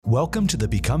Welcome to the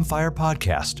Become Fire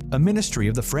podcast, a ministry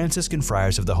of the Franciscan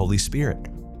Friars of the Holy Spirit.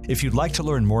 If you'd like to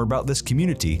learn more about this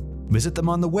community, visit them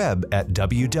on the web at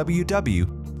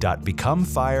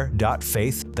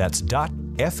www.becomefire.faith. That's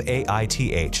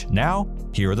 .faith. Now,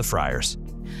 here are the friars.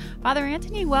 Father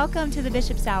Anthony, welcome to the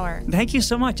Bishop's Hour. Thank you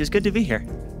so much. It's good to be here.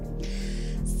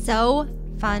 So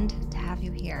fun to have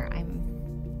you here.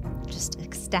 I'm just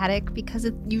ecstatic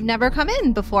because you've never come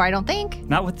in before, I don't think.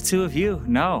 Not with the two of you.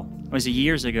 No. It was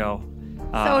years ago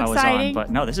I was on.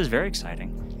 But no, this is very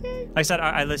exciting. Like I said,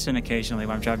 I listen occasionally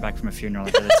when I'm driving back from a funeral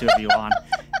and the two of you on.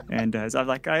 And so I'm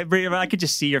like, I could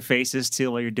just see your faces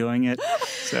too while you're doing it.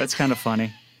 So it's kind of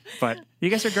funny. But you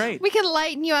guys are great. We can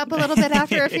lighten you up a little bit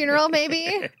after a funeral,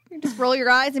 maybe. You just roll your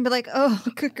eyes and be like, oh,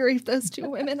 good grief, those two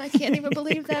women. I can't even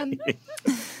believe them.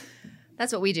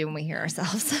 That's what we do when we hear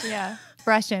ourselves. Yeah.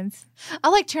 Expressions.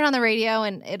 I'll turn on the radio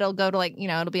and it'll go to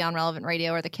it'll be on relevant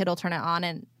radio, or the kid will turn it on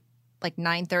and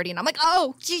 9:30, and I'm like,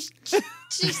 oh, geez, turn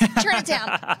it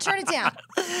down. Turn it down.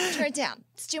 Turn it down.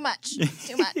 It's too much. It's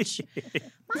too much.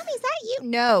 Mommy, is that you?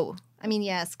 No. I mean,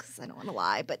 yes, because I don't want to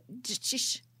lie, but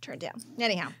just turn it down.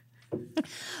 Anyhow.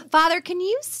 Father, can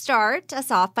you start us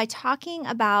off by talking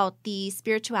about the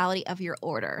spirituality of your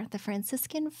order, the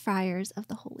Franciscan Friars of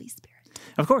the Holy Spirit?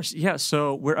 Of course, yeah.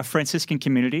 So we're a Franciscan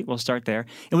community. We'll start there.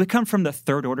 And we come from the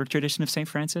third order tradition of St.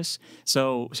 Francis.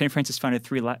 So St. Francis founded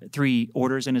three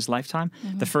orders in his lifetime.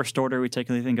 Mm-hmm. The first order, we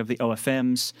typically think of the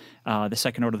OFMs. The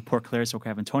second order, the Poor Clares, Oak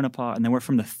Haven Tonopah. And then we're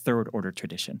from the third order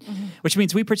tradition, which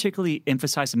means we particularly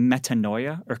emphasize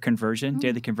metanoia, or conversion,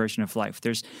 daily conversion of life.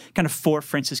 There's kind of four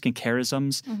Franciscan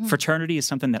charisms. Fraternity is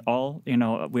something that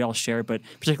we all share, but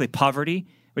particularly poverty,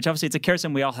 which obviously it's a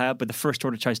charism we all have, but the first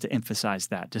order tries to emphasize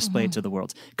that, display it to the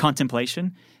world.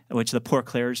 Contemplation, which the Poor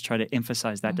Clares try to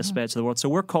emphasize that, display it to the world. So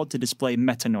we're called to display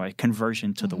metanoia,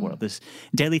 conversion to the world, this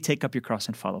daily take up your cross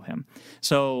and follow him.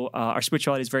 So our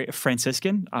spirituality is very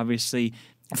Franciscan, obviously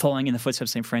following in the footsteps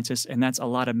of St. Francis, and that's a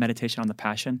lot of meditation on the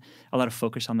Passion, a lot of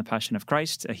focus on the Passion of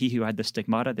Christ, he who had the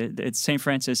stigmata. St.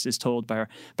 Francis is told by our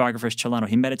biographer Celano,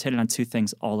 he meditated on two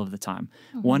things all of the time.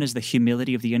 One is the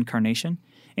humility of the Incarnation,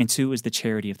 and two is the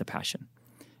charity of the Passion.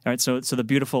 All right, so the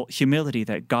beautiful humility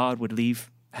that God would leave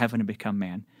heaven and become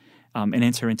man, and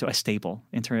enter into a stable,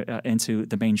 into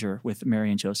the manger with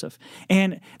Mary and Joseph.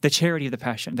 And the charity of the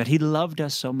Passion, that he loved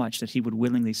us so much that he would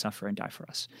willingly suffer and die for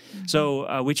us.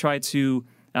 So we try to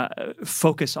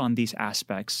focus on these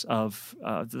aspects of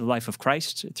the life of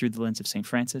Christ through the lens of St.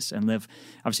 Francis, and live,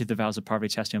 obviously, the vows of poverty,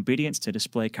 chastity, and obedience to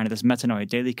display kind of this metanoia,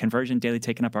 daily conversion, daily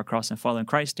taking up our cross and following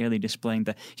Christ, daily displaying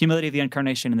the humility of the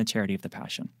Incarnation and the charity of the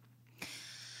Passion.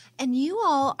 And you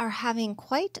all are having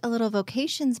quite a little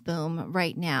vocations boom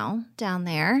right now down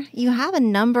there. You have a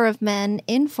number of men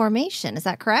in formation. Is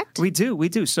that correct? We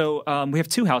do. So we have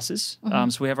two houses.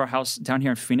 So we have our house down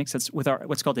here in Phoenix. That's with our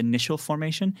what's called initial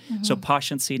formation. So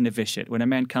postulancy and novitiate. When a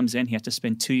man comes in, he has to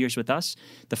spend 2 years with us.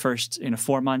 The first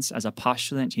 4 months as a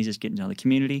postulant, he's just getting to know the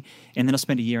community. And then he'll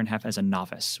spend 1.5 years as a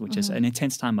novice, which is an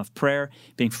intense time of prayer,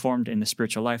 being formed in the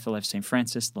spiritual life, the life of St.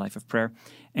 Francis, the life of prayer.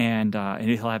 And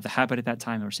he'll have the habit at that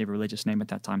time, or receive a religious name at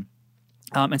that time.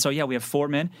 And so, we have 4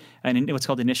 men in what's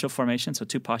called initial formation, so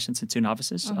 2 postulants and 2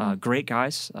 novices, great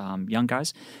guys, young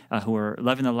guys who are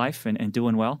loving their life and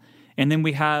doing well. And then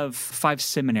we have 5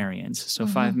 seminarians, so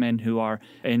 5 men who are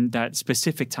in that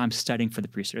specific time studying for the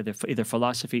priesthood, either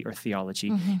philosophy or theology.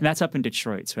 And that's up in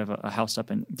Detroit. So we have a house up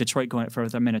in Detroit going for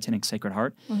the men attending Sacred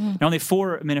Heart. And only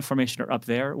 4 men in formation are up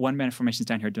there. 1 man in formation is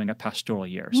down here doing a pastoral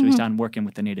year. So he's down working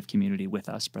with the native community with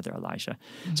us, Brother Elijah.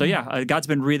 So God's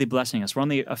been really blessing us. We're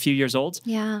only a few years old.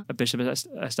 Yeah. A bishop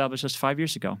established us 5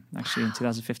 years ago, actually in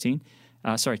 2015.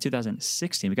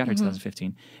 2016. We got here in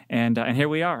 2015. And here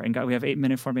we are. And we have 8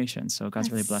 men in formation. So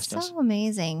God's really blessed us. So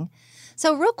amazing.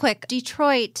 So real quick,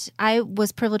 Detroit, I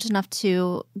was privileged enough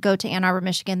to go to Ann Arbor,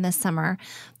 Michigan this summer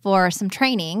for some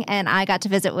training. And I got to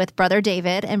visit with Brother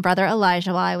David and Brother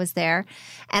Elijah while I was there.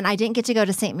 And I didn't get to go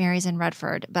to St. Mary's in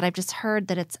Redford, but I've just heard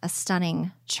that it's a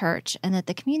stunning church and that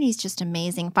the community is just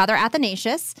amazing. Father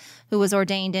Athanasius, who was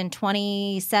ordained in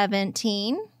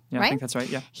 2017, Yeah, right? I think that's right,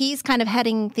 yeah. He's kind of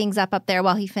heading things up there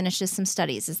while he finishes some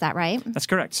studies. Is that right? That's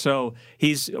correct. So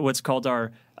he's what's called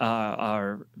our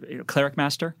cleric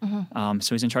master.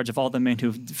 So he's in charge of all the men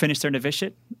who've finished their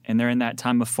novitiate, and they're in that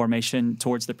time of formation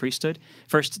towards the priesthood.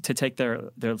 First, to take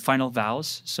their final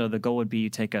vows. So the goal would be you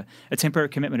take a temporary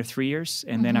commitment of 3 years,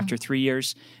 and then after 3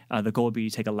 years, the goal would be you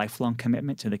take a lifelong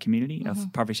commitment to the community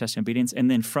of poverty, chastity, and obedience. And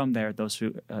then from there, those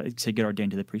who get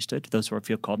ordained to the priesthood, those who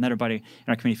feel called. Not everybody in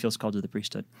our community feels called to the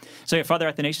priesthood. So Father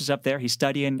Athanasius is up there. He's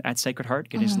studying at Sacred Heart,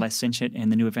 getting his licentiate in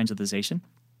the new evangelization.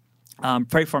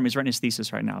 Pray for him. He's writing his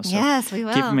thesis right now. So Yes, we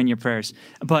will. keep him in your prayers.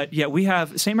 But yeah, we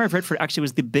have St. Mary of Redford actually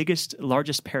was the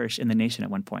largest parish in the nation at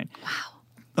one point. Wow.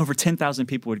 Over 10,000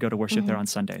 people would go to worship there on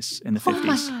Sundays in the 50s. Oh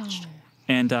my gosh.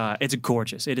 And it's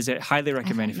gorgeous. It is highly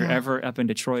recommend if you're ever up in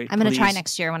Detroit. I'm going to try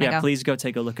next year when I go. Yeah, please go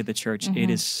take a look at the church. It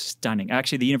is stunning.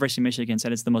 Actually, the University of Michigan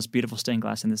said it's the most beautiful stained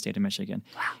glass in the state of Michigan.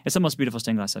 Wow. It's the most beautiful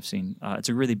stained glass I've seen. It's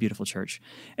a really beautiful church.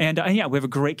 And yeah, we have a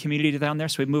great community down there.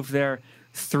 So we moved there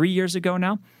 3 years ago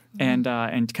now and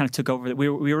kind of took over. We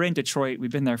were in Detroit.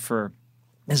 We've been there for...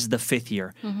 This is the 5th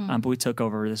year, but we took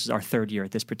over. This is our 3rd year at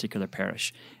this particular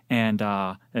parish. And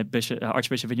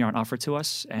Archbishop Vigneron offered to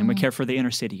us, and we care for the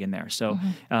inner city in there. So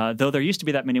though there used to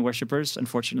be that many worshipers,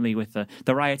 unfortunately with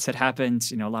the riots that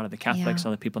happened, a lot of the Catholics,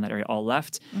 all the people in that area all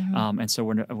left. And so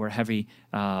we're a heavy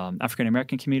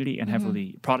African-American community and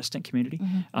heavily Protestant community.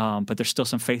 But there's still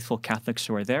some faithful Catholics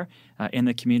who are there in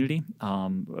the community,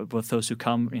 both those who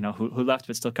come, who left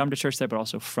but still come to church there, but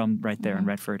also from right there in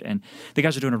Redford. And the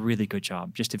guys are doing a really good job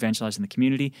just evangelizing the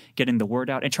community, getting the word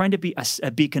out, and trying to be a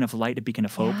beacon of light, a beacon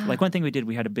of hope. Like one thing we did,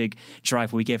 we had a big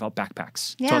drive where we gave out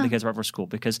backpacks to all the kids of our school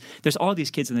because there's all these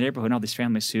kids in the neighborhood and all these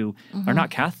families who are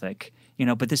not Catholic,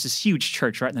 but this is huge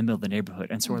church right in the middle of the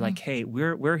neighborhood. And so we're like, hey,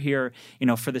 we're here,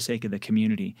 for the sake of the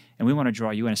community, and we want to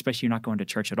draw you in, especially you're not going to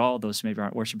church at all, those who maybe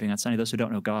aren't worshiping on Sunday, those who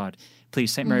don't know God.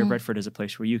 Please, St. Mary of Redford is a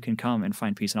place where you can come and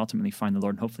find peace and ultimately find the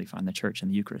Lord and hopefully find the church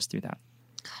and the Eucharist through that.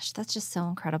 Gosh, that's just so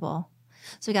incredible.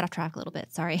 So we got off track a little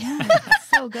bit. Sorry.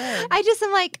 So good. I'm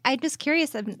just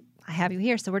curious. I have you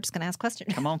here, so we're just going to ask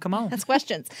questions. Come on. That's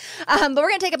questions. But we're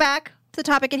going to take it back to the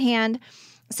topic at hand.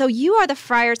 So you are the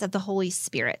Friars of the Holy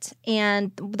Spirit.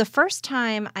 And the first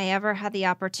time I ever had the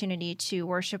opportunity to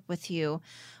worship with you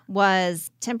was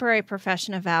temporary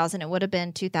profession of vows, and it would have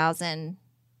been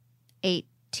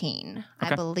 2018,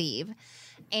 I believe.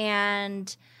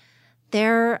 And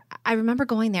I remember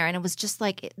going there, and it was just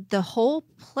like the whole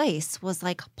place was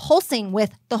like pulsing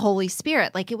with the Holy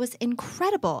Spirit. Like it was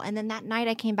incredible. And then that night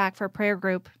I came back for a prayer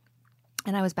group,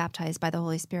 and I was baptized by the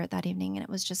Holy Spirit that evening. And it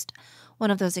was just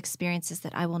one of those experiences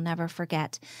that I will never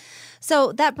forget.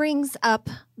 So that brings up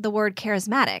the word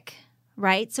charismatic,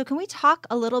 right? So can we talk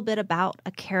a little bit about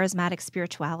a charismatic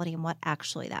spirituality and what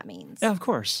actually that means? Yeah, of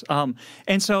course.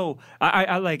 And so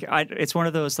I it's one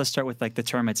of those, let's start with like the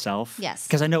term itself. Yes.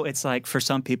 Because I know it's like for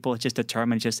some people, it's just a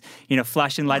term and just,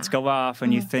 flashing lights go off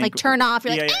and you think. Like turn off.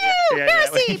 You're like, ew,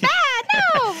 heresy, bad,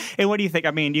 no. And what do you think?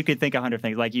 I mean, you could think 100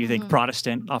 things. Like you think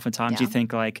Protestant, oftentimes you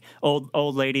think like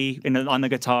old lady on the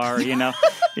guitar,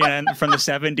 from the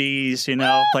 70s,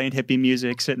 playing hippie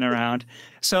music, sitting around.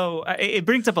 So it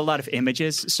brings up a lot of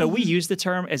images. So we use the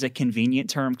term as a convenient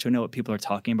term to know what people are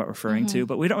talking about, referring to,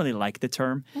 but we don't really like the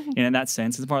term. In that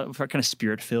sense, it's more for kind of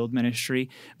spirit-filled ministry.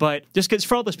 But just because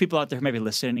for all those people out there who may be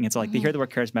listening, it's like they hear the word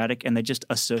charismatic and they just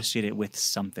associate it with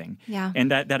something. Yeah.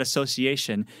 And that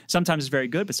association sometimes is very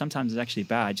good, but sometimes it's actually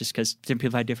bad just because different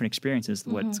people have different experiences,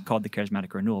 what's called the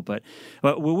charismatic renewal. But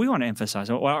what we want to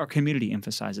emphasize, what our community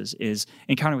emphasizes is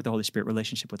encounter with the Holy Spirit,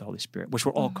 relationship with the Holy Spirit, which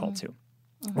we're all called to.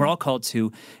 We're all called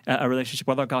to a relationship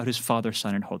with our God who's Father,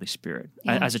 Son, and Holy Spirit.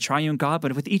 As a triune God,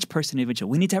 but with each person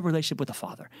individual. We need to have a relationship with the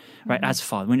Father, right? As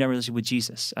Father. We need to have a relationship with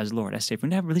Jesus as Lord, as Savior. We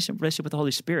need to have a relationship with the Holy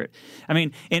Spirit. I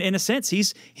mean, in a sense,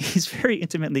 he's very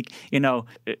intimately,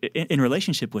 in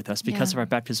relationship with us because of our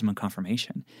baptism and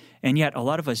confirmation. And yet, a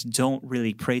lot of us don't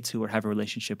really pray to or have a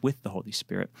relationship with the Holy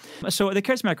Spirit. So the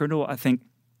charismatic renewal, I think,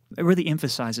 it really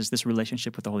emphasizes this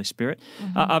relationship with the Holy Spirit.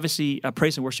 Obviously,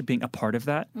 praise and worship being a part of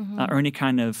that, or any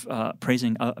kind of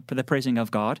the praising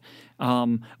of God.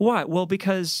 Why? Well,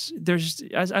 because there's,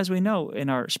 as we know in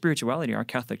our spirituality, our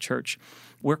Catholic Church,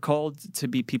 we're called to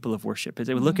be people of worship. As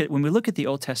we when we look at the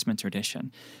Old Testament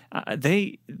tradition,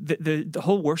 the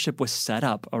whole worship was set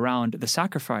up around the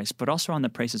sacrifice, but also on the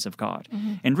praises of God.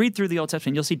 And read through the Old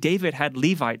Testament, you'll see David had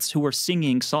Levites who were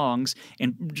singing songs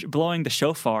and blowing the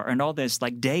shofar and all this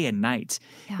like day and night.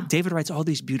 Yeah. David writes all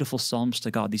these beautiful psalms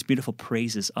to God, these beautiful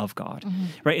praises of God.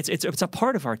 Right? It's a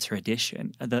part of our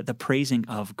tradition, the praising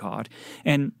of God,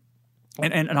 and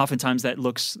oftentimes that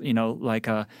looks like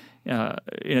a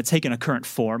taking a current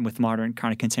form with modern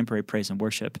kind of contemporary praise and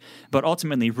worship, but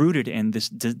ultimately rooted in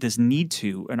this need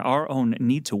to, and our own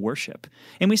need to worship.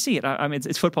 And we see it. I mean,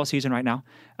 it's football season right now,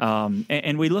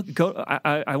 and we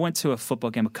I went to a football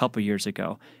game a couple years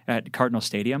ago at Cardinal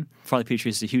Stadium. Farley Petrie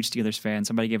is a huge Steelers fan.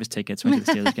 Somebody gave us tickets. Went to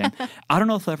the Steelers game. I don't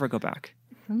know if I'll ever go back.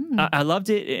 I loved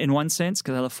it in one sense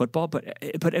because I love football, but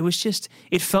it was just,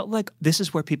 it felt like this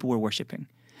is where people were worshiping.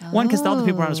 One, because all the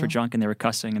people around us were drunk and they were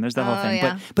cussing, and there's that whole thing.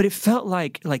 Yeah. But it felt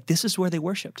like this is where they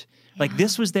worshipped. Like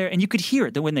this was there, and you could hear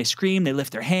it. That when they scream, they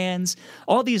lift their hands.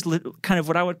 All these kind of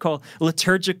what I would call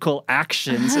liturgical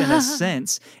actions, in a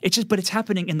sense. But it's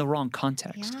happening in the wrong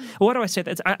context. Yeah. Well, why do I say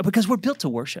that? Because we're built to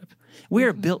worship. We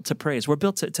are built to praise. We're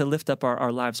built to lift up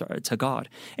our lives to God.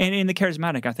 And in the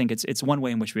charismatic, I think it's one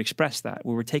way in which we express that,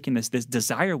 where we're taking this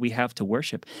desire we have to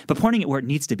worship, but pointing it where it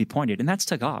needs to be pointed, and that's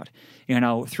to God.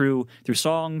 Through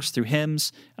songs, through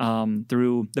hymns,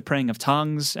 through the praying of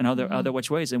tongues, and other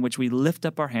which ways in which we lift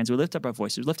up our hands, we lift up our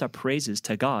voices, we lift our praises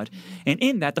to God. And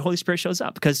in that, the Holy Spirit shows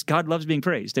up, because God loves being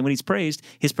praised. And when he's praised,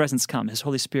 his presence comes. His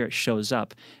Holy Spirit shows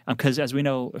up. Because as we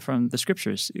know from the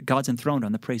scriptures, God's enthroned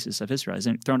on the praises of Israel. He's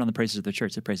enthroned on the praises of the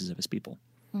church, the praises of his people.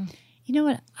 You know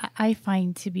what I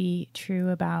find to be true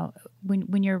about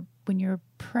when you're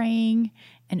praying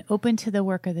and open to the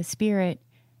work of the Spirit,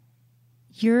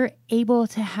 you're able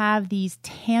to have these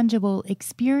tangible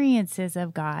experiences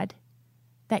of God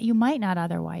that you might not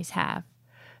otherwise have.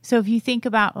 So if you think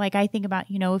about, like I think about,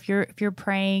 if you're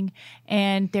praying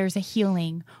and there's a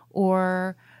healing,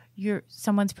 or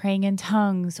someone's praying in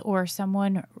tongues, or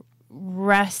someone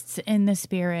rests in the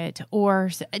Spirit, or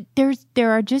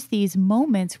there are just these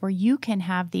moments where you can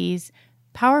have these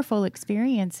powerful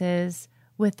experiences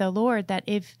with the Lord that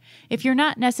if you're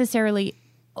not necessarily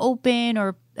open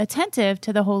or attentive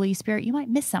to the Holy Spirit, you might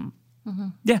miss them. Mm-hmm.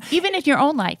 Yeah. Even in your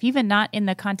own life, even not in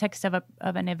the context of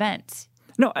an event.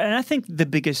 No, and I think the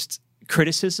biggest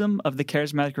criticism of the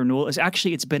charismatic renewal is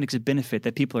actually its benefit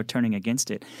that people are turning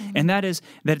against it. And that is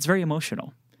that it's very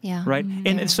emotional. Yeah. Right.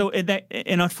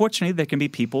 And unfortunately, there can be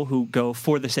people who go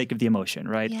for the sake of the emotion.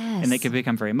 Right. Yes. And they can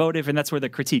become very emotive. And that's where the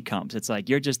critique comes. It's like,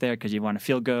 you're just there because you want to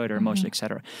feel good or emotional, et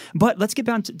cetera. But let's get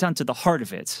down to the heart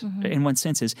of it. In one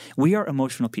sense, is we are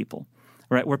emotional people.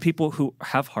 Right, we're people who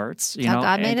have hearts, how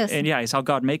God made us. And it's how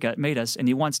God made us, and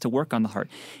he wants to work on the heart.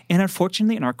 And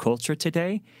unfortunately, in our culture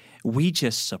today, we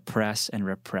just suppress and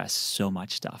repress so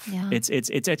much stuff. Yeah.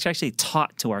 It's actually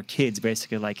taught to our kids,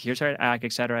 basically, like, here's how to act,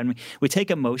 et cetera. And we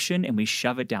take emotion and we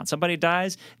shove it down. Somebody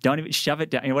dies, don't even shove it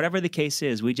down. Whatever the case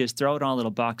is, we just throw it on a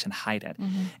little box and hide it.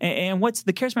 And what's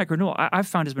the charismatic renewal I've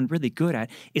found has been really good at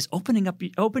is opening up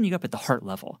at the heart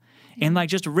level, and like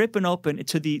just ripping open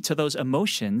to those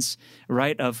emotions,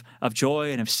 right, of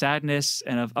joy and of sadness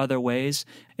and of other ways.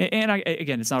 And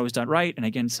again, it's not always done right. And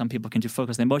again, some people can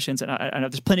focus on the emotions. And I know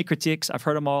there's plenty of critiques. I've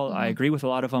heard them all. I agree with a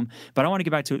lot of them. But I want to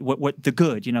get back to what the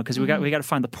good, because we got to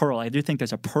find the pearl. I do think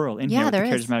there's a pearl in here with the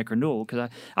charismatic renewal, because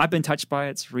I've been touched by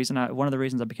it. It's one of the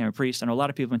reasons I became a priest. I know a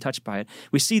lot of people have been touched by it.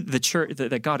 We see the church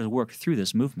that God has worked through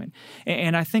this movement.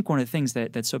 And I think one of the things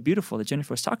that's so beautiful that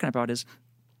Jennifer was talking about is,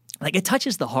 like, it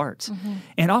touches the heart.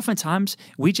 And oftentimes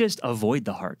we just avoid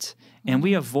the heart, and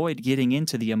we avoid getting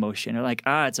into the emotion. Or like,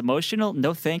 it's emotional?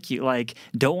 No, thank you. Like,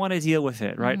 don't want to deal with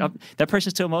it, right? That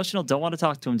person's too emotional. Don't want to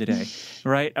talk to him today,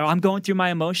 right? I'm going through my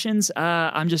emotions.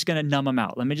 I'm just going to numb them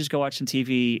out. Let me just go watch some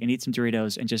TV and eat some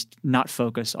Doritos and just not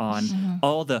focus on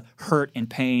all the hurt and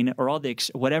pain or all the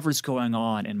whatever's going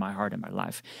on in my heart and my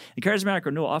life. The charismatic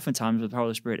renewal, oftentimes with the power of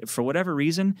the Spirit, for whatever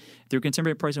reason, through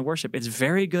contemporary praise and worship, it's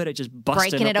very good at just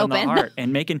busting Breaking it open open. the heart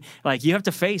and making, like, you have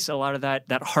to face a lot of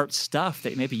that heart stuff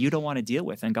that maybe you don't want to deal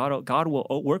with, and God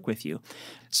will work with you.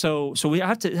 So we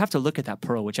have to look at that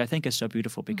pearl, which I think is so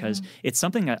beautiful, because it's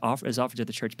something that is offered to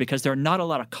the church, because there are not a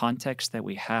lot of contexts that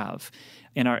we have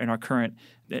in our current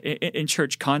in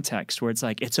church context where it's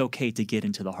like it's okay to get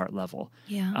into the heart level.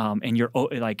 Yeah. And you're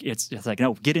like it's like,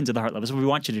 no, get into the heart level. That's what we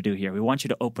want you to do here. We want you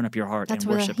to open up your heart. That's and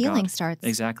where worship the healing God. starts.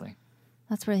 Exactly.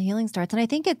 That's where the healing starts. And I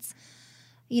think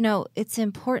it's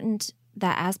important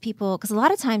that as people, because a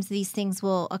lot of times these things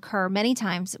will occur many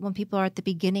times when people are at the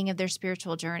beginning of their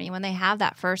spiritual journey, when they have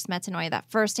that first metanoia, that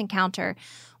first encounter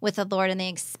with the Lord, and they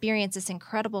experience this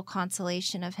incredible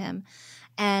consolation of him.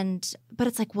 But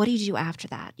it's like, what do you do after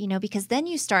that? Because then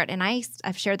you start, and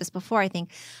I've shared this before, I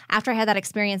think, after I had that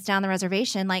experience down the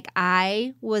reservation, like,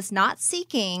 I was not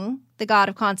seeking the God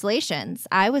of consolations.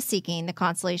 I was seeking the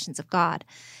consolations of God.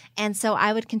 And so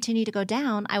I would continue to go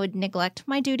down. I would neglect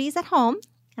my duties at home,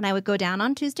 and I would go down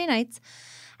on Tuesday nights.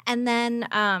 And then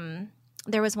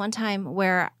there was one time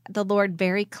where the Lord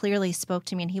very clearly spoke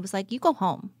to me, and he was like, you go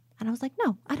home. And I was like,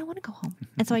 no, I don't want to go home.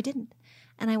 And so I didn't.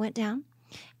 And I went down,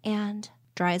 and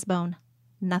dry as bone,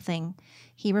 nothing.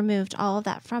 He removed all of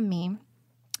that from me.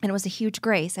 And it was a huge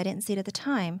grace. I didn't see it at the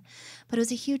time, but it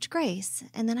was a huge grace.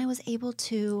 And then I was able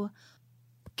to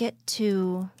get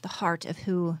to the heart of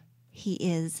who he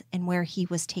is and where he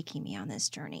was taking me on this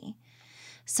journey.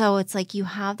 So it's like you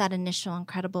have that initial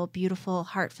incredible, beautiful,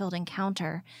 heart-filled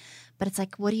encounter, but it's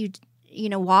like, what do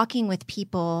you walking with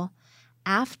people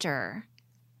after,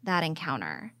 that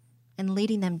encounter and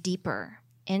leading them deeper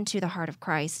into the heart of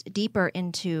Christ, deeper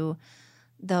into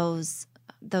those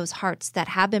hearts that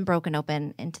have been broken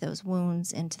open, into those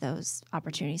wounds, into those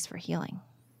opportunities for healing.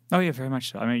 Oh yeah, very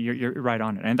much so. I mean, you're right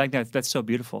on it, and that's so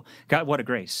beautiful. God, what a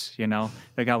grace,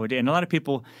 that God would do. And a lot of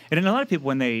people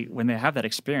when they have that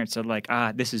experience, they're like,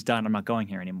 this is done. I'm not going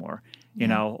here anymore.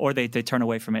 Or they turn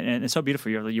away from it, and it's so beautiful.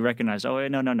 You recognize, oh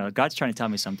no, God's trying to tell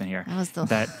me something here.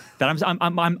 That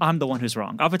I'm the one who's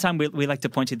wrong. Oftentimes we like to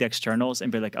point to the externals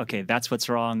and be like, okay, that's what's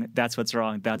wrong. That's what's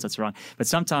wrong. That's what's wrong. But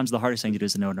sometimes the hardest thing to do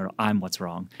is no, I'm what's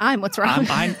wrong. I'm what's wrong.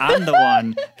 I'm the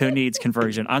one who needs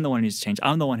conversion. I'm the one who needs change.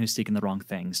 I'm the one who's seeking the wrong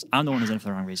things. I'm the one who's in it for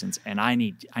the wrong reasons, and I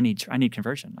need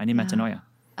conversion. I need metanoia.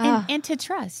 And to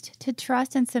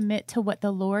trust and submit to what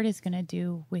the Lord is going to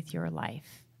do with your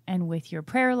life and with your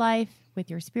prayer life,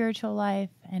 with your spiritual life,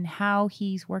 and how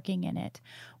He's working in it,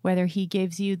 whether He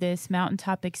gives you this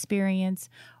mountaintop experience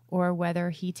or whether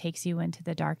He takes you into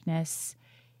the darkness.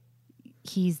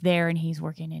 He's there and He's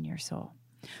working in your soul.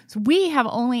 So we have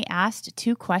only asked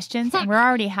 2 questions, and we're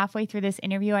already halfway through this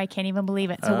interview. I can't even believe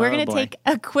it. So we're going to take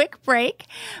a quick break,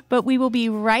 but we will be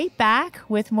right back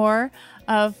with more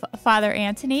of Father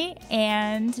Anthony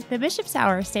and the Bishop's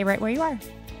Hour. Stay right where you are.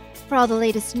 For all the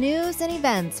latest news and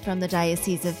events from the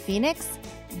Diocese of Phoenix,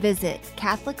 visit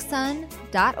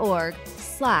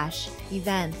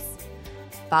catholicsun.org/events.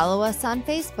 Follow us on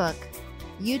Facebook,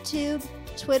 YouTube,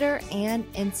 Twitter,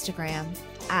 and Instagram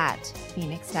at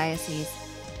Phoenix Diocese.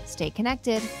 Stay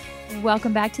connected.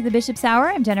 Welcome back to the Bishop's Hour.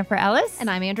 I'm Jennifer Ellis. And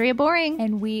I'm Andrea Boring.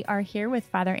 And we are here with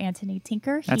Father Anthony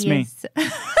Tinker. That's me. Is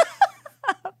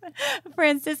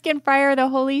Franciscan Friar of the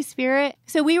Holy Spirit.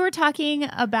 So we were talking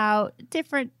about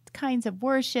different kinds of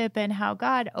worship and how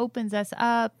God opens us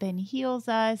up and heals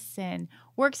us and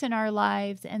works in our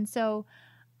lives. And so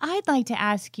I'd like to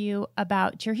ask you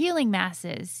about your healing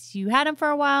masses. You had them for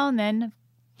a while and then,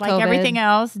 like COVID. Everything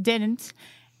else, didn't.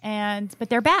 But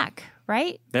they're back,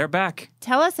 right? They're back.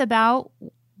 Tell us about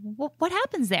what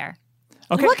happens there.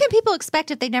 Okay. What can people expect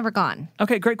if they've never gone?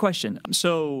 Okay, great question.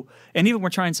 So, and even we're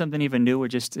trying something even new. We're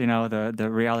just, the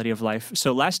reality of life.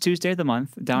 So last Tuesday of the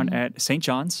month, down at St.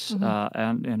 John's,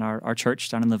 in our church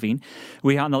down in Levine,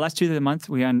 on the last Tuesday of the month,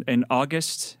 in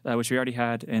August, which we already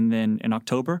had, and then in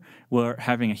October, we're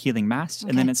having a healing mass. Okay.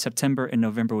 And then in September and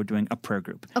November, we're doing a prayer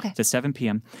group. Okay. It's at 7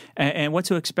 p.m. And what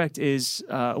to expect is,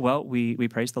 we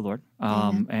praise the Lord,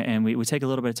 and we take a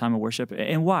little bit of time of worship.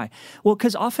 And why? Well,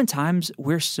 because oftentimes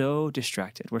we're so distracted.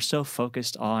 We're so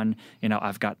focused on,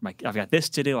 I've got this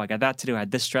to do, I got that to do, I had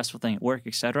this stressful thing at work,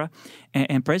 etc.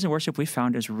 And praise and worship we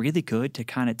found is really good to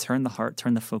kind of turn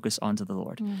the focus onto the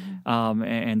Lord,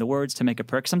 and the words to make a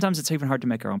prayer. Sometimes it's even hard to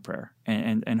make our own prayer,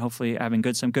 and hopefully having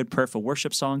some good prayerful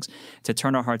worship songs to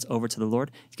turn our hearts over to the Lord,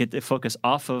 to get the focus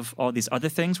off of all these other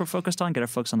things we're focused on, get our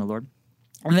focus on the Lord.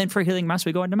 And then for healing mass,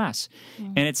 we go into mass.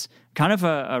 And it's kind of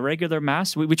a regular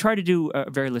mass. We try to do a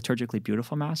very liturgically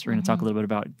beautiful mass. We're going to talk a little bit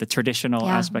about the traditional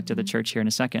aspect of the church here in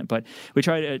a second. But we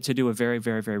try to do a very,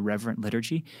 very, very reverent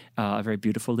liturgy, a very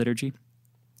beautiful liturgy.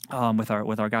 With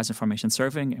our guys in formation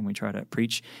serving, and we try to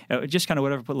preach just kind of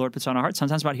whatever the Lord puts on our heart.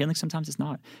 Sometimes about healing, sometimes it's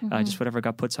not. Just whatever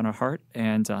God puts on our heart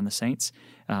and on the saints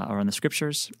or on the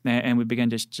scriptures. And we begin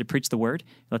to preach the word,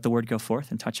 let the word go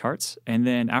forth and touch hearts. And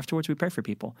then afterwards we pray for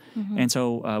people. And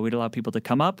so we'd allow people to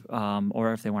come up,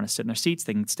 or if they want to sit in their seats,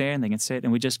 they can stand, they can sit.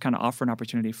 And we just kind of offer an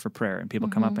opportunity for prayer. And people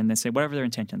come up and they say whatever their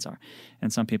intentions are.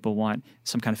 And some people want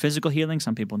some kind of physical healing.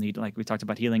 Some people need, like we talked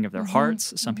about, healing of their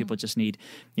hearts. Some people just need,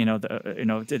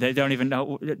 they don't even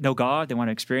know God. They want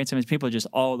to experience Him. There's people just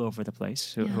all over the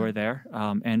place who are there.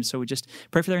 And so we just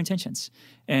pray for their intentions.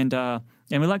 And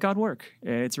we let God work.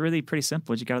 It's really pretty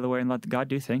simple. You get out of the way and let God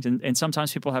do things. And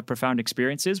sometimes people have profound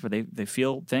experiences where they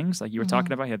feel things like you were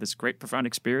talking about. You have this great profound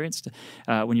experience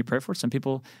when you pray for it. Some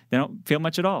people, they don't feel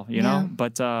much at all, know.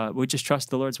 But we just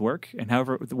trust the Lord's work. And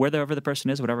wherever the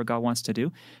person is, whatever God wants to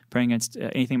do, praying against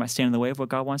anything that might stand in the way of what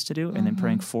God wants to do, and then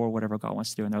praying for whatever God wants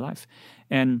to do in their life.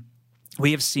 And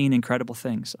we have seen incredible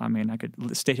things. I mean, I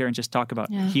could stay here and just talk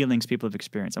about healings people have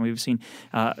experienced. I mean, we've seen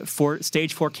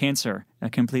stage 4 cancer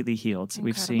completely healed.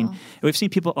 Incredible. We've seen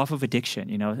people off of addiction,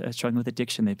 struggling with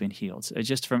addiction, they've been healed.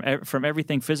 Just from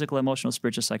everything, physical, emotional,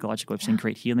 spiritual, psychological, we've seen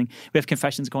great healing. We have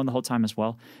confessions going the whole time as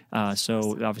well.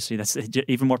 So obviously that's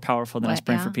even more powerful than us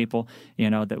praying for people,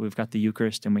 that we've got the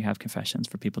Eucharist and we have confessions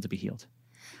for people to be healed.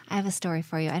 I have a story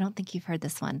for you. I don't think you've heard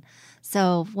this one.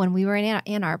 So when we were in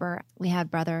Ann Arbor, we had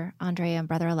Brother Andre and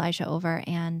Brother Elijah over,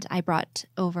 and I brought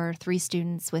over 3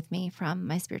 students with me from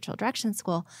my spiritual direction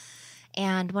school.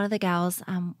 And one of the gals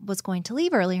was going to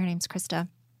leave early. Her name's Krista.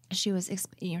 She was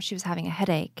having a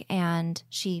headache, and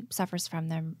she suffers from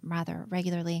them rather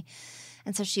regularly.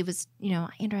 And so she was,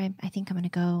 Andrea, I think I'm going to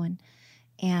go.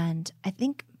 And I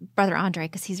think Brother Andre,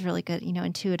 because he's really good,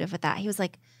 intuitive with that. He was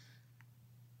like,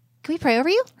 can we pray over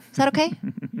you? Is that okay?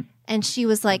 And she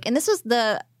was like, and this was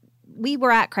we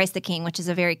were at Christ the King, which is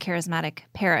a very charismatic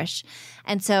parish.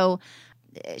 And so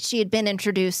she had been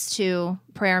introduced to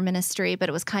prayer ministry, but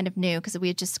it was kind of new because we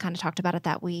had just kind of talked about it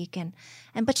that week.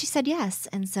 But she said yes.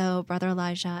 And so Brother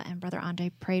Elijah and Brother Andre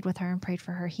prayed with her and prayed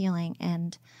for her healing.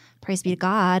 And praise be to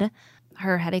God,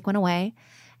 her headache went away.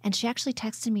 And she actually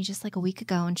texted me just like a week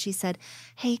ago, and she said,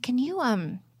 hey, can you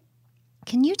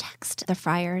text the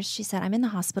friars? She said, I'm in the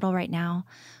hospital right now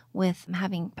with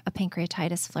having a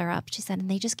pancreatitis flare up. She said, and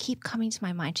they just keep coming to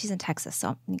my mind. She's in Texas,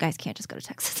 so you guys can't just go to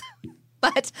Texas.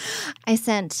 But I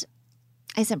sent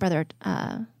Brother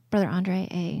Andre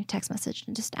a text message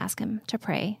and just asked him to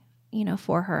pray,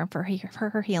 for her and for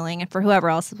her healing and for whoever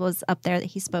else was up there that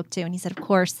he spoke to. And he said, of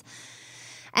course.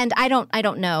 And I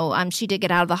don't know. She did get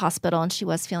out of the hospital and she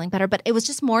was feeling better, but it was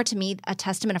just more to me a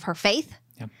testament of her faith.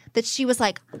 Yep. That she was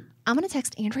like, I'm going to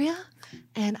text Andrea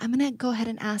and I'm going to go ahead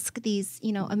and ask these,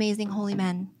 amazing holy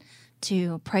men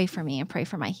to pray for me and pray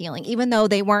for my healing, even though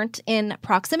they weren't in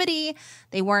proximity,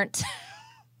 they weren't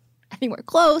anywhere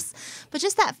close, but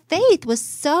just that faith was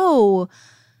so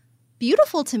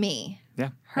beautiful to me. Yeah.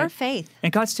 Her faith.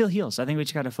 And God still heals. I think we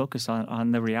just got to focus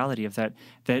on the reality of that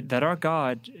our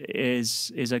God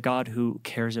is a God who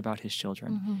cares about his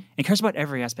children and cares about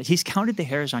every aspect. He's counted the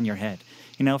hairs on your head.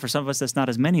 For some of us, that's not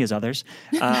as many as others.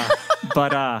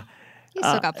 But he's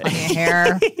still got plenty of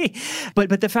hair.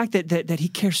 But the fact that he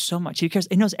cares so much, he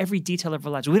knows every detail of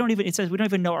our lives. It says we don't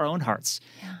even know our own hearts.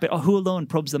 Yeah. But who alone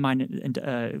probes the mind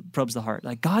and probes the heart?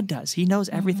 Like God does. He knows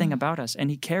everything about us,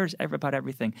 and he cares about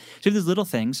everything. So there's little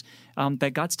things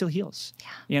that God still heals.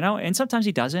 Yeah. And sometimes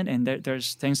he doesn't, and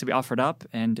there's things to be offered up,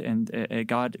 and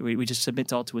God, we just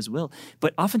submit all to his will.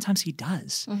 But oftentimes he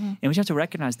does, and we just have to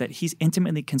recognize that he's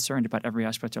intimately concerned about every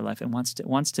aspect of our life, and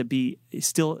wants to be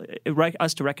still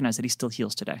us to recognize that he still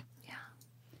heals today. Yeah.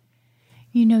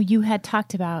 You had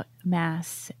talked about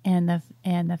Mass and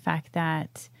the fact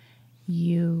that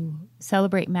you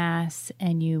celebrate Mass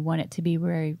and you want it to be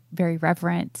very, very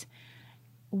reverent.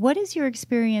 What is your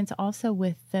experience also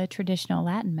with the traditional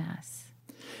Latin Mass?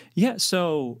 Yeah,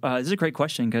 so this is a great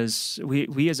question because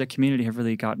we as a community have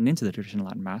really gotten into the traditional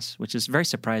Latin Mass, which is very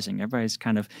surprising. Everybody's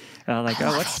kind of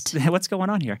what's going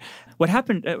on here? What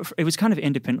happened, it was kind of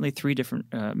independently, 3 different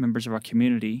members of our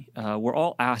community were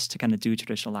all asked to kind of do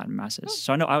traditional Latin Masses.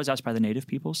 So I know I was asked by the native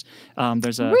peoples.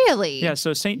 Really? Yeah,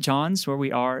 so St. John's, where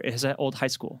we are, is an old high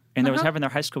school. And they was having their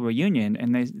high school reunion,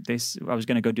 and I was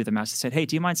going to go do the Mass. They said, hey,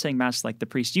 do you mind saying Mass like the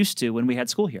priest used to when we had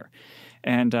school here?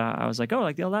 And I was like, oh,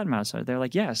 like the old Latin Mass. They're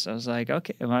like, yes. I was like,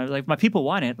 okay. Like my people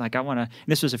want it. Like I want to.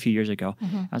 This was a few years ago.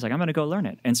 I was like, I'm going to go learn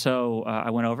it. And so I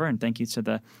went over, and thank you to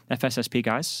the FSSP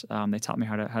guys. They taught me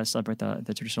how to celebrate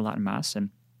the traditional Latin Mass.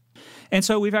 And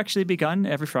so we've actually begun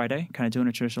every Friday kind of doing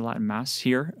a traditional Latin Mass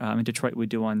here. In Detroit, we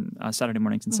do on Saturday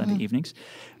mornings and Sunday evenings.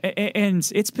 And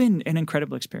it's been an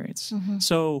incredible experience.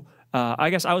 So I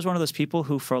guess I was one of those people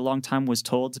who for a long time was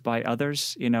told by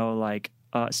others,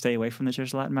 stay away from the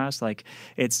traditional Latin Mass. Like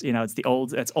it's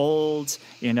old,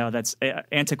 that's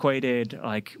antiquated.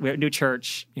 Like we're a new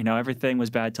church, everything was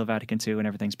bad till Vatican II and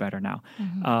everything's better now.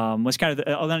 Was kind of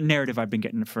the narrative I've been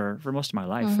getting for most of my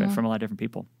life from a lot of different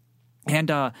people. And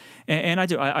I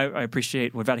do. I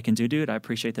appreciate what Vatican II did. I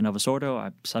appreciate the Novus Ordo.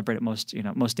 I celebrate it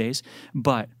most days.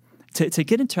 But to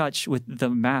get in touch with the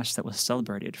Mass that was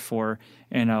celebrated for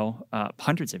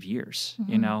hundreds of years,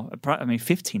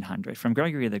 1,500 from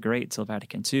Gregory the Great till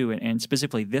Vatican II, and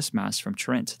specifically this Mass from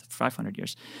Trent, 500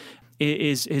 years.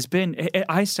 Has been.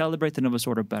 I celebrate the Novus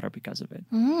Ordo better because of it,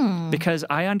 because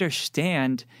I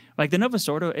understand. Like the Novus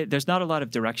Ordo, there's not a lot of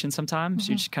direction sometimes.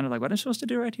 You're just kind of like, what am I supposed to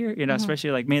do right here?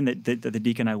 Especially like me and the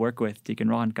deacon I work with, Deacon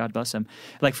Ron, God bless him.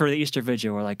 Like for the Easter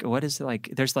Vigil, we're like, what is it like?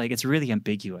 There's like it's really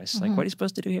ambiguous. Like what are you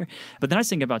supposed to do here? But then I was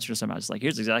thinking about traditional Mass, like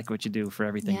here's exactly what you do for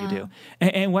everything you do,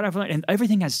 and what I've learned, and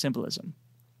everything has symbolism.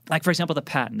 Like, for example, the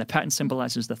paten. The paten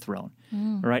symbolizes the throne,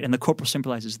 right? And the corporal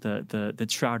symbolizes the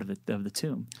shroud of the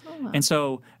tomb. Oh, wow. And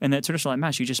so in the traditional Latin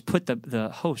Mass, you just put the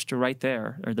host right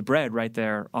there, or the bread right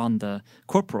there on the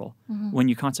corporal when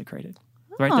you consecrate it.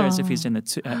 Right there, as if he's in the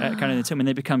kind of in the tomb. And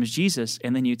then it becomes Jesus,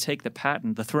 and then you take the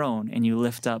paten, the throne, and you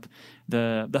lift up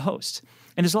the host.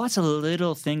 And there's lots of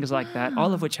little things like that,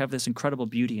 all of which have this incredible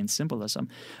beauty and symbolism.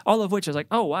 All of which is like,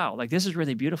 oh wow, like this is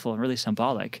really beautiful and really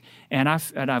symbolic. And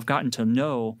I've gotten to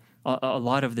know a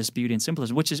lot of this beauty and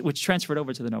symbolism, which transferred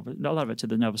over to a lot of it to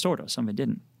the Novus Ordo. Some of it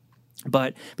didn't.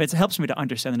 But it helps me to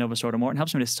understand the Novus Ordo more, and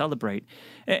helps me to celebrate.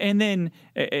 And then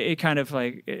it kind of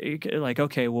like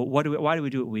okay, well, why do we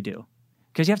do what we do?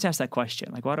 Because you have to ask that question,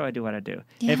 like, why do I do what I do?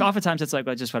 Yeah. If oftentimes it's like,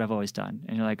 well, just what I've always done.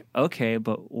 And you're like, okay,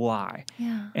 but why?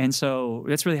 Yeah. And so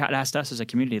that's really asked us as a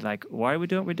community, like, why are we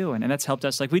doing what we're doing? And that's helped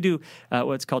us. Like, we do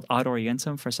what's called Ad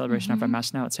Orientem for celebration of our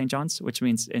Mass now at St. John's, which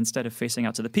means instead of facing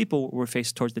out to the people, we're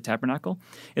faced towards the tabernacle.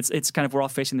 It's kind of, we're all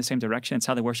facing the same direction. It's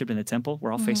how they worshiped in the temple.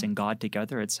 We're all facing God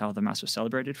together. It's how the Mass was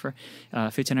celebrated for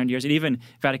 1,500 years. And even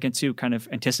Vatican II kind of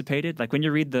anticipated, like when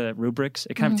you read the rubrics,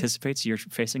 it kind of anticipates you're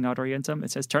facing Ad Orientem.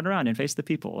 It says, turn around and face the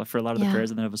people for a lot of the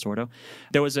prayers of the Novus Ordo.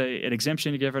 There was an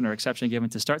exemption given or exception given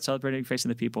to start celebrating facing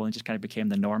the people, and it just kind of became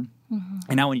the norm.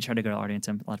 And now when you try to go to Ad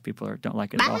Orientem, a lot of people don't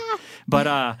like it at all. But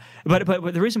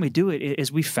the reason we do it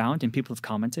is we found, and people have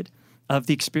commented, of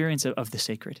the experience of the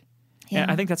sacred. Yeah.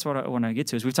 And I think that's what I want to get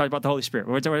to is we've talked about the Holy Spirit.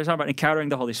 We're talking about encountering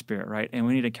the Holy Spirit, right? And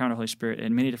we need to encounter the Holy Spirit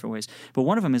in many different ways. But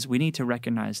one of them is we need to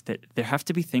recognize that there have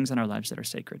to be things in our lives that are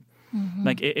sacred.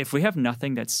 Like if we have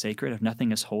nothing that's sacred, if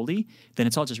nothing is holy, then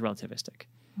it's all just relativistic.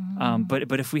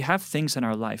 But if we have things in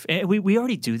our life, and we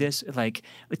already do this, like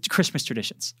Christmas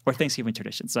traditions or Thanksgiving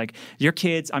traditions. Like your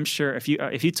kids, I'm sure if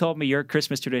you told me your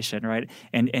Christmas tradition, right,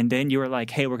 and then you were like,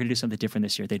 hey, we're going to do something different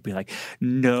this year, they'd be like,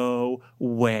 no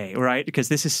way, right? Because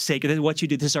this is sacred. This is what you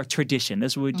do. This is our tradition.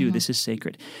 This is what we do. This is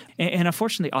sacred. And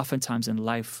unfortunately, oftentimes in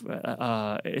life,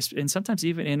 and sometimes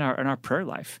even in our prayer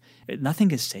life,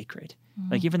 nothing is sacred.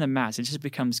 Like even the Mass, it just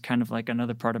becomes kind of like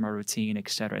another part of my routine, et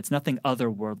cetera. It's nothing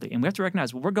otherworldly. And we have to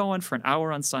recognize, well, we're going for an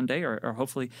hour on Sunday or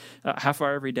hopefully half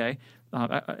hour every day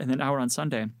and then an hour on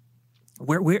Sunday.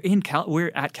 We're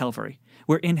at Calvary.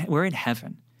 We're in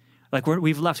heaven. Like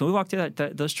we've left. When we walk through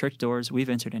those church doors, we've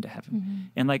entered into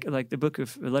heaven. And like the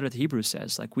letter of the Hebrews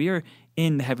says, like we are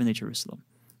in the heavenly Jerusalem.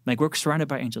 Like we're surrounded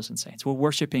by angels and saints. We're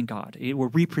worshiping God. We're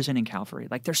representing Calvary.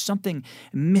 Like there's something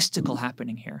mystical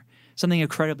happening here, something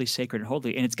incredibly sacred and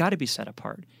holy, and it's got to be set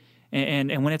apart.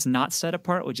 And when it's not set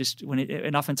apart,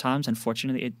 and oftentimes,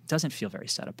 unfortunately, it doesn't feel very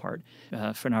set apart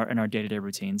in our day-to-day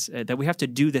routines. That we have to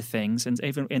do the things, and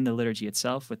even in the liturgy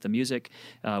itself, with the music,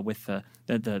 with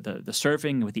the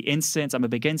serving, with the incense. I'm a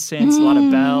big incense, a lot of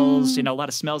bells, a lot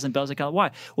of smells and bells. Like, why?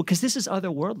 Well, because this is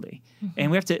otherworldly, and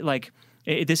we have to like.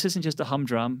 This isn't just a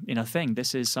humdrum, thing.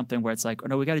 This is something where it's like, oh,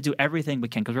 no, we got to do everything we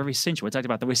can because we're very sensual. We talked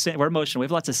about that. We're emotional. We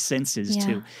have lots of senses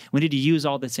too. We need to use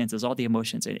all the senses, all the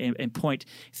emotions, and point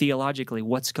theologically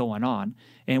what's going on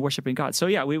in worshiping God. So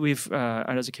yeah, we've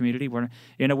as a community, we're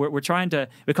trying to.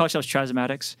 We call ourselves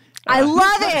charismatics. I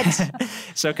love it.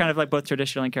 So kind of like both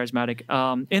traditional and charismatic.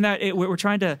 In that we're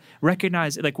trying to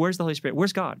recognize like where's the Holy Spirit,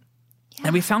 where's God. Yeah.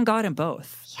 And we found God in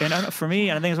both. Yeah. And for me,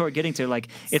 and I think that's what we're getting to. Like,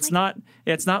 it's not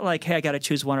like, hey, I got to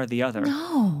choose one or the other.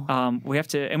 No. We have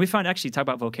to, and we find actually talk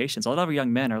about vocations. A lot of our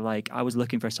young men are like, I was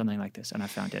looking for something like this, and I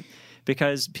found it.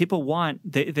 Because people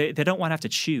they don't want to have to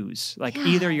choose. Like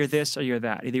either you're this or you're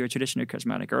that. Either you're traditional or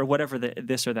charismatic or whatever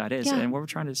this or that is. Yeah. And what we're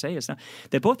trying to say is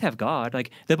they both have God. Like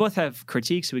they both have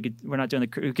critiques. We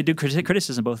could do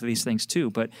criticism of both of these things too.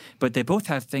 But they both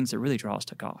have things that really draw us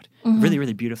to God, really,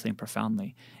 really beautifully and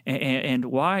profoundly. And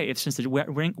why? Since the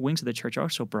wings of the church are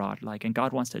so broad, like, and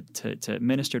God wants to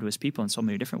minister to His people in so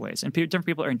many different ways, and different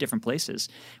people are in different places.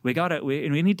 We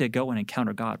need to go and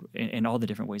encounter God in all the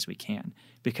different ways we can,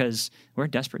 because we're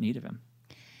in desperate need of Him.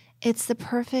 It's the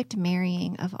perfect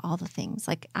marrying of all the things.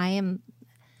 Like when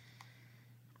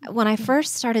I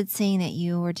first started seeing that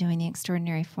you were doing the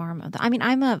extraordinary form of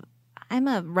I'm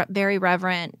a very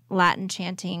reverent Latin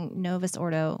chanting Novus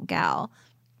Ordo gal.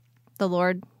 The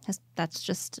Lord that's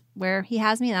just where He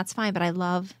has me, and that's fine. But I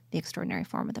love the extraordinary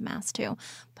form of the Mass too.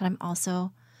 But I'm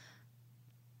also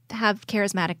have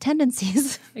charismatic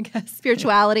tendencies, I guess.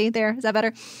 Spirituality there. Is that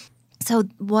better? So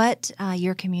what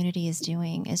your community is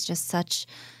doing is just such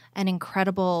an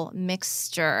incredible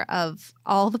mixture of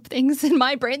all the things in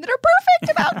my brain that are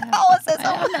perfect about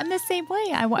Catholicism. I'm the same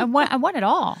way. I want it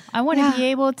all. I want to be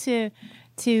able to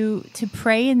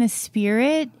pray in the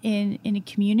Spirit in a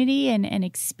community and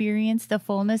experience the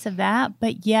fullness of that.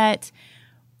 But yet,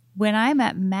 when I'm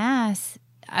at Mass,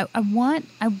 I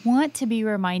want to be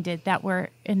reminded that we're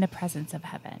in the presence of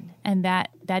heaven, and that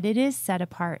it is set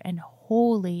apart and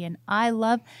holy. And I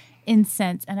love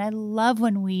incense, and I love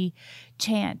when we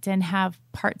chant and have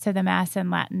parts of the Mass in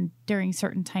Latin during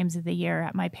certain times of the year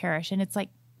at my parish. And it's like,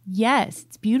 yes,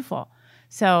 it's beautiful.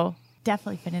 So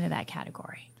definitely fit into that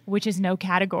category, which is no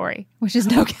category.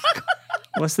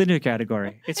 What's the new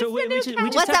category? What's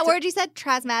that word you said?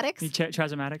 Trasmatics?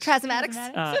 Trasmatics?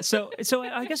 Trasmatics. So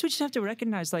I guess we just have to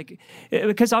recognize, like,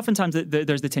 because oftentimes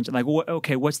there's the tension, like,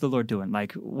 okay, what's the Lord doing?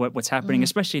 Like, what's happening,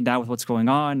 especially now with what's going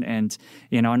on, and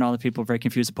and all the people are very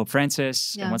confused with Pope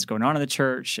Francis and what's going on in the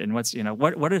church, and what's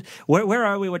where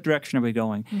are we? What direction are we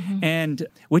going? And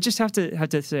we just have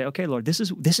to say, okay, Lord, this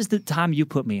is the time you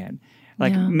put me in.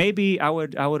 Like maybe I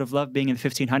would have loved being in the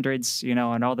 1500s,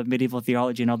 and all the medieval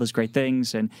theology and all those great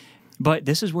things, but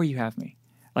this is where you have me.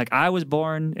 Like, I was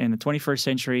born in the 21st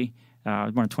century. I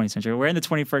was born in the 20th century. We're in the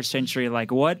 21st century.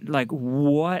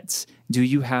 What do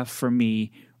you have for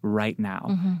me right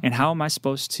now? And how am I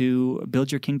supposed to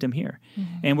build your kingdom here?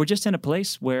 And we're just in a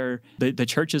place where the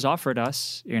church has offered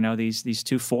us, these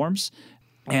two forms.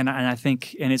 And I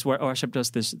think, and it's where worship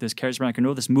does this charismatic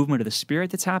renewal, this movement of the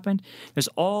Spirit that's happened. There's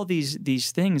all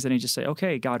these things that you just say,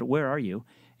 okay, God, where are you?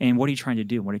 And what are you trying to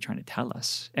do? What are you trying to tell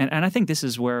us? And I think this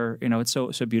is where, it's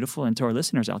so beautiful, and to our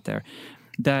listeners out there,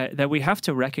 that we have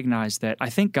to recognize that I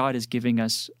think God is giving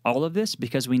us all of this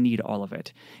because we need all of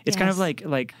it. It's kind of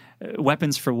like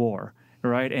weapons for war.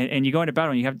 Right, and you go into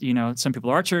battle, and you have, some people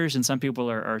are archers, and some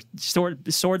people are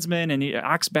swordsmen and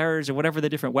axe bearers, or whatever the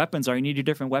different weapons are. You need your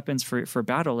different weapons for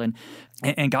battle, and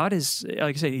God is,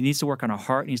 like I said, He needs to work on our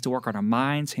heart, He needs to work on our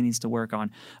minds, He needs to work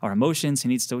on our emotions, He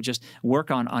needs to just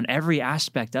work on every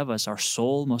aspect of us, our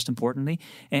soul, most importantly,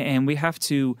 and we have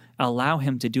to allow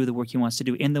Him to do the work He wants to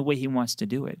do in the way He wants to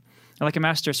do it. Like a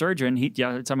master surgeon, he's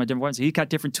got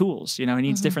different tools. He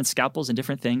needs different scalpels and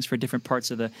different things for different parts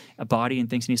of the body and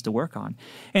things he needs to work on.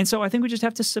 And so I think we just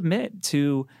have to submit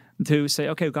to say,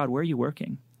 okay, God, where are you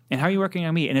working? And how are you working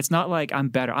on me? And it's not like I'm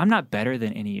better. I'm not better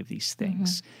than any of these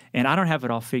things. And I don't have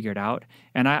it all figured out.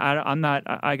 And I'm not,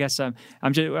 I guess I'm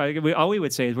just, all we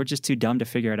would say is we're just too dumb to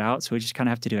figure it out. So we just kind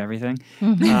of have to do everything.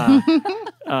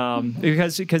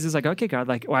 Because it's like, okay, God,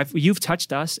 like, you've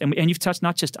touched us, and you've touched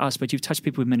not just us, but you've touched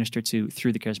people we minister to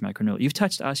through the charismatic renewal. You've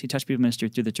touched us, you touched people we minister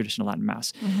through the traditional Latin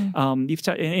Mass.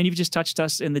 You've just touched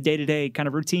us in the day-to-day kind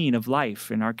of routine of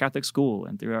life in our Catholic school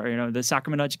and through our, the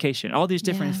sacramental education, all these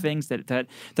different things that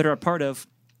are a part of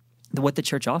what the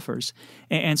church offers.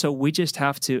 And so we just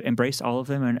have to embrace all of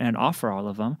them and offer all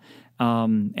of them,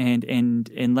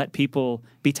 and let people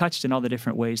be touched in all the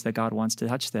different ways that God wants to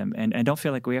touch them. And don't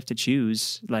feel like we have to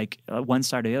choose like one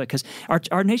side or the other, because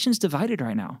our nation's divided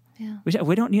right now. Yeah.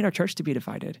 We don't need our church to be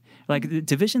divided. Like, the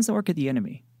division's the work of the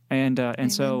enemy.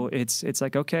 And so it's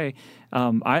like, okay,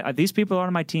 these people are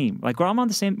on my team. Like, we're all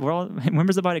members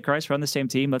of the body of Christ. We're on the same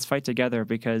team. Let's fight together,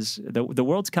 because the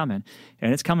world's coming,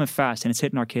 and it's coming fast, and it's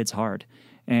hitting our kids hard.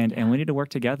 And we need to work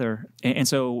together. And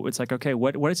so it's like, okay,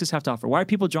 what does this have to offer? Why are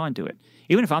people drawn to it?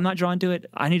 Even if I'm not drawn to it,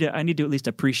 I need to at least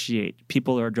appreciate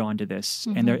people who are drawn to this,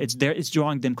 and it's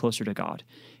drawing them closer to God,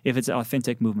 if it's an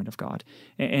authentic movement of God.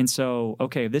 And so,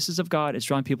 okay, if this is of God, it's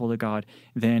drawing people to God,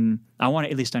 then I want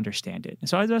to at least understand it. And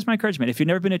so that's my encouragement. If you've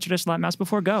never been to traditional Latin Mass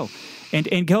before, go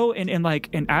and go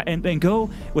and go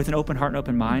with an open heart and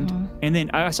open mind. And then,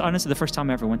 honestly, the first time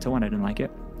I ever went to one, I didn't like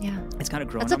it. Yeah, it's kind of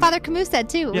grown. That's what Father Camus said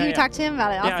too. We talked to him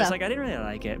about it. Also. Yeah, it's like I didn't really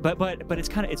like it, but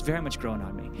it's very much grown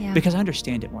on me because I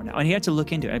understand it more now. And he had to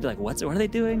look into it. I'd be like, what are they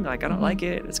doing? Like, I don't like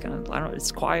it. It's kind of,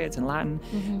 it's quiet. It's in Latin.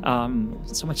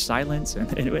 So much silence,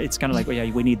 and it's kind of like, well,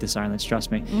 yeah, we need the silence. Trust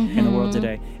me, in the world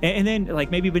today. And then, like,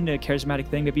 maybe you've been to a charismatic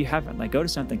thing. Maybe you haven't. Like, go to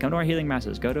something. Come to our healing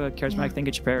masses. Go to a charismatic thing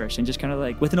at your parish, and just kind of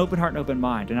like with an open heart and open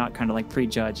mind, and not kind of like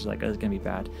prejudge like, oh, it's gonna be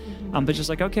bad. But just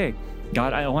like, okay,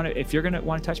 God, I want to. If you're gonna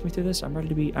want to touch me through this, I'm ready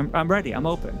to be. I'm ready. I'm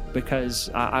open, because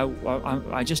I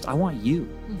want you.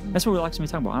 That's what we're like to be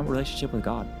talking about. I want a relationship with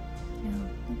God. Yeah,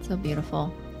 that's so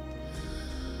beautiful.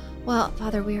 Well,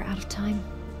 Father, we are out of time.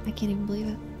 I can't even believe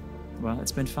it. Well,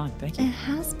 it's been fun. Thank you. It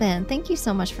has been. Thank you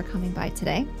so much for coming by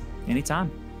today.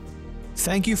 Anytime.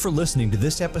 Thank you for listening to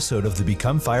this episode of the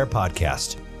Become Fire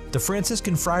podcast. The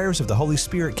Franciscan Friars of the Holy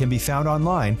Spirit can be found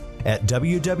online at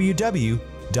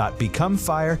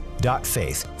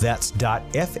www.becomefire.faith. That's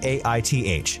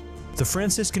 .faith. The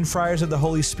Franciscan Friars of the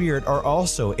Holy Spirit are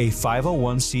also a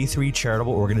 501c3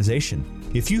 charitable organization.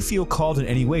 If you feel called in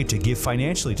any way to give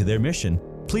financially to their mission,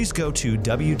 please go to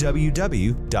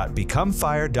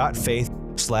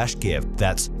www.becomefire.faith/give.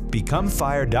 That's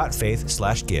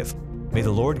becomefire.faith/give. May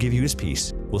the Lord give you His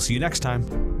peace. We'll see you next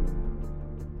time.